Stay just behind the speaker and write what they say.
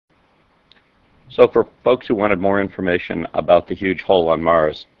So for folks who wanted more information about the huge hole on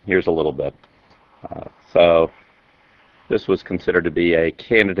Mars, here's a little bit. So this was considered to be a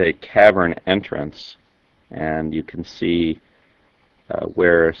candidate cavern entrance, and you can see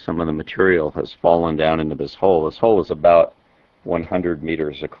where some of the material has fallen down into this hole. This hole is about 100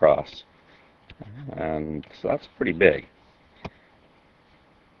 meters across, and so that's pretty big.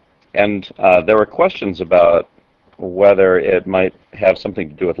 And there were questions about whether it might have something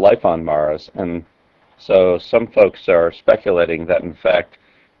to do with life on Mars, and so some folks are speculating that in fact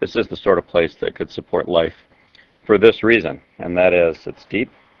this is the sort of place that could support life for this reason, and that is it's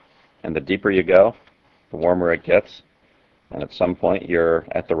deep, and the deeper you go, the warmer it gets, and at some point you're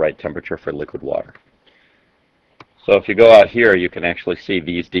at the right temperature for liquid water. So if you go out here, you can actually see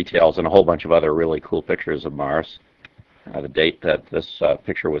these details and a whole bunch of other really cool pictures of Mars. The date that this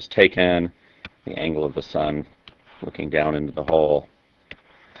picture was taken, the angle of the sun looking down into the hole,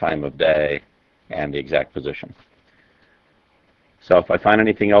 time of day, and the exact position. So if I find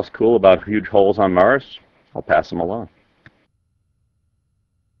anything else cool about huge holes on Mars, I'll pass them along.